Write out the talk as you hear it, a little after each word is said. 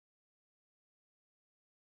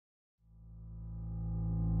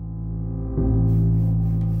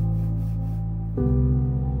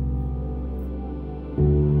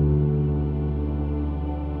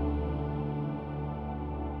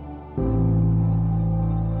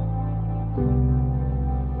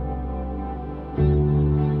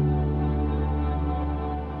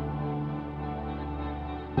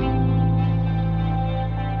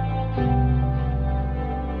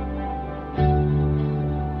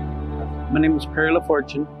My name is Perry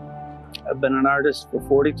LaFortune. I've been an artist for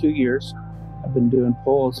 42 years. I've been doing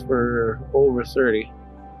poles for over 30.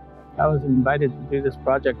 I was invited to do this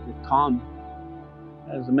project with Tom,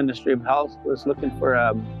 as the Ministry of Health was looking for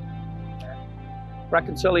a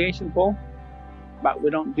reconciliation pole, but we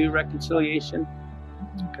don't do reconciliation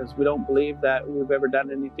because we don't believe that we've ever done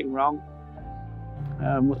anything wrong.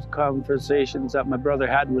 With the conversations that my brother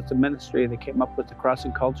had with the ministry, they came up with the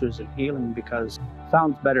crossing cultures and healing because it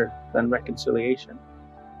sounds better than reconciliation.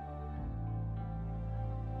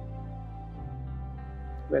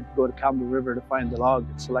 We had to go to Campbell River to find the log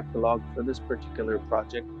and select the log for this particular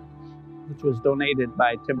project, which was donated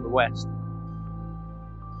by TimberWest.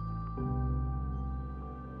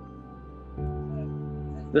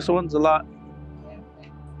 This one's a lot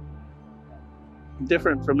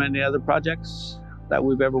different from any other projects that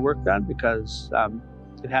we've ever worked on because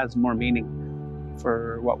it has more meaning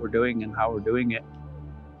for what we're doing and how we're doing it.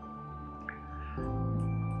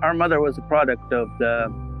 Our mother was a product of the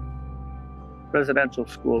residential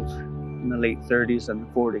schools in the late 30s and the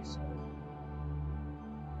 40s.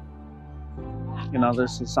 You know,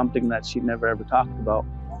 this is something that she never ever talked about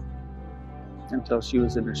until she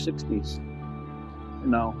was in her 60s. You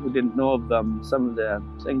know, we didn't know of some of the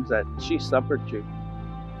things that she suffered through.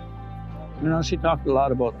 You know, she talked a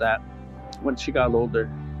lot about that when she got older.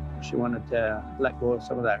 She wanted to let go of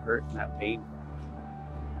some of that hurt and that pain.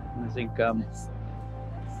 And I think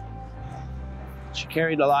she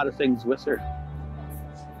carried a lot of things with her,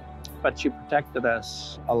 but she protected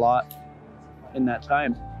us a lot in that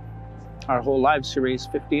time. Our whole lives, she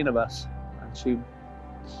raised 15 of us, and she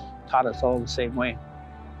taught us all the same way.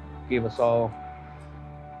 Gave us all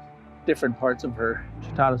different parts of her. She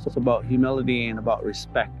taught us about humility and about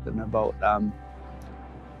respect and about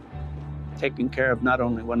taking care of not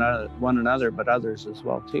only one another, but others as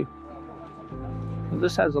well too. So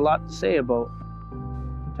this has a lot to say about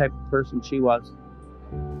the type of person she was.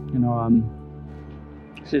 You know,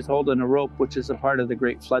 she's holding a rope, which is a part of the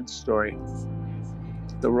Great Flood story.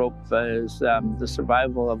 The rope is the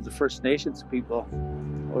survival of the First Nations people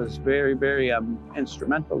was very, very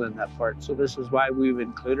instrumental in that part. So this is why we've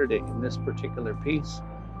included it in this particular piece.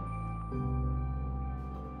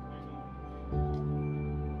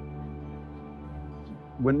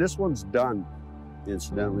 When this one's done,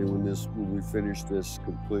 incidentally, when we finish this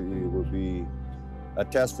completely, it will be a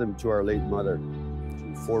testament to our late mother.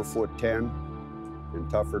 She's 4'10" and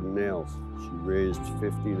tougher than nails. She raised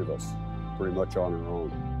 15 of us, pretty much on her own.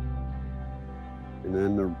 And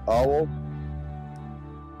then the owl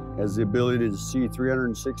has the ability to see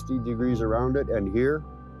 360 degrees around it and hear.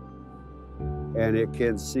 And it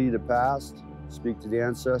can see the past, speak to the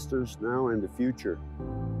ancestors now and the future.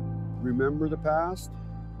 Remember the past,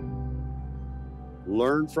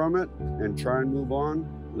 learn from it, and try and move on,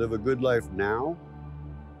 live a good life now,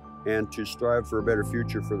 and to strive for a better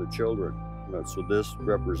future for the children. So this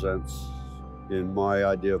represents, in my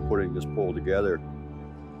idea of putting this pole together,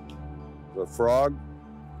 the frog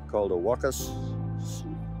called a wuckus,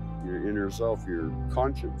 your inner self, your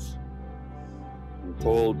conscience. I'm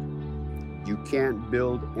told you can't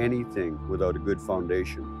build anything without a good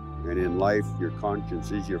foundation. And in life, your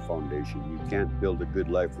conscience is your foundation. You can't build a good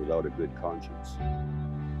life without a good conscience.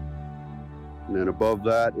 And then above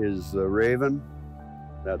that is the raven.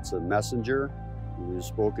 That's a messenger. He's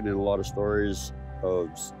spoken in a lot of stories of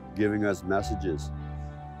giving us messages.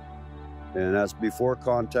 And that's before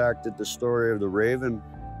contact at the story of the raven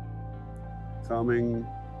coming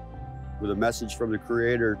with a message from the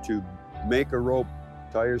Creator to make a rope,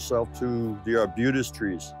 tie yourself to the arbutus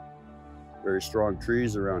trees. Very strong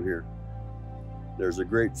trees around here. There's a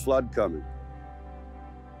great flood coming.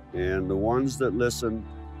 And the ones that listen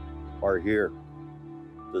are here.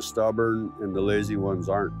 The stubborn and the lazy ones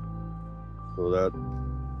aren't. So that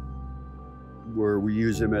where we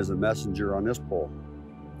use him as a messenger on this pole.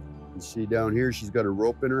 You see down here, she's got a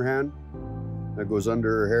rope in her hand that goes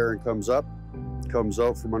under her hair and comes up, comes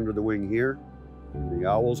out from under the wing here. And the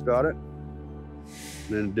owl's got it.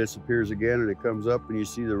 And then it disappears again and it comes up and you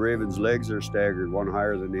see the raven's legs are staggered, one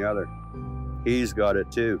higher than the other. He's got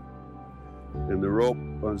it too. And the rope,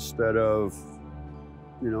 instead of,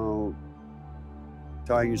 you know,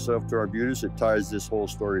 tying yourself to arbutus, it ties this whole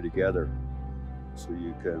story together. So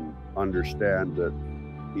you can understand that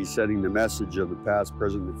he's sending the message of the past,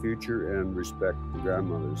 present, and the future, and respect the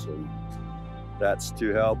grandmothers. And that's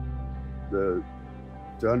to help to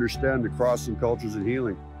understand the crossing cultures and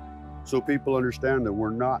healing. So people understand that we're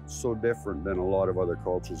not so different than a lot of other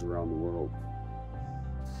cultures around the world.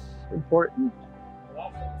 It's important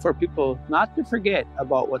for people not to forget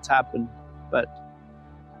about what's happened, but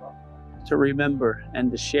to remember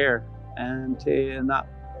and to share and to not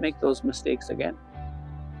make those mistakes again.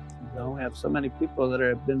 We have so many people that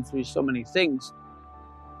have been through so many things,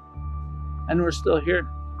 and we're still here.